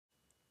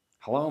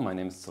Hello, my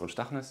name is Cyrill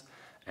Stachniss,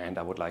 and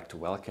I would like to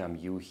welcome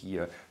you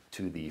here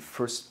to the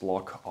first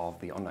block of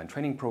the online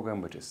training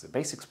program, which is the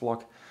basics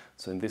block.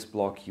 So in this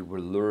block you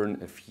will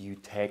learn a few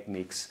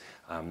techniques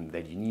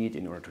that you need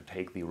in order to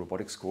take the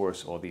robotics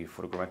course or the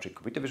photogrammetric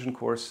computer vision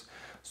course.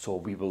 So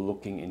we will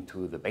looking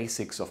into the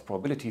basics of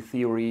probability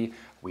theory.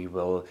 We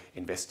will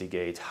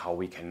investigate how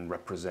we can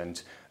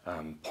represent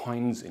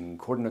points in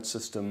coordinate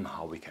system,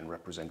 how we can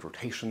represent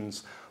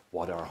rotations,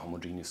 what are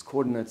homogeneous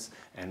coordinates,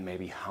 and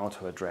maybe how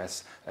to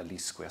address a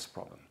least squares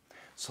problem.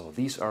 So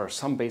these are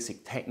some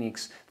basic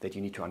techniques that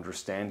you need to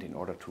understand in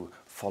order to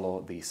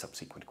follow the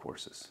subsequent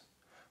courses.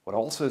 Would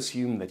also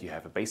assume that you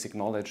have a basic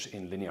knowledge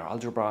in linear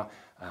algebra,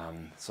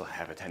 so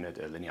have attended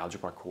a linear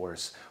algebra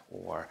course,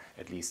 or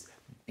at least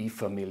be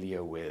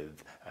familiar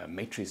with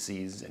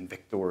matrices and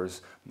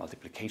vectors,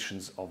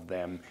 multiplications of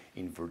them,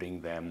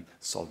 inverting them,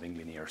 solving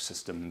linear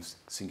systems,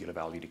 singular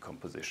value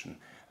decomposition,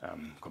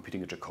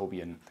 computing a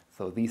Jacobian.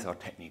 So these are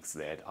techniques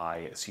that I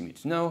assume you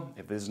to know.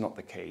 If this is not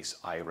the case,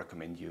 I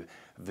recommend you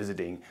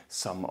visiting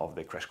some of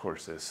the crash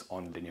courses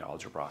on linear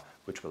algebra,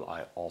 which will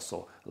I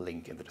also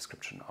link in the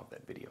description of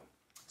that video.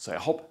 So I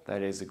hope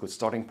that is a good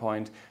starting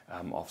point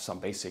of some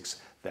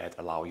basics that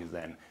allow you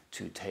then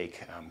to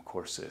take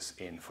courses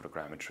in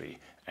photogrammetry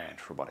and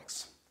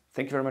robotics.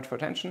 Thank you very much for your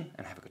attention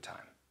and have a good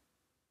time.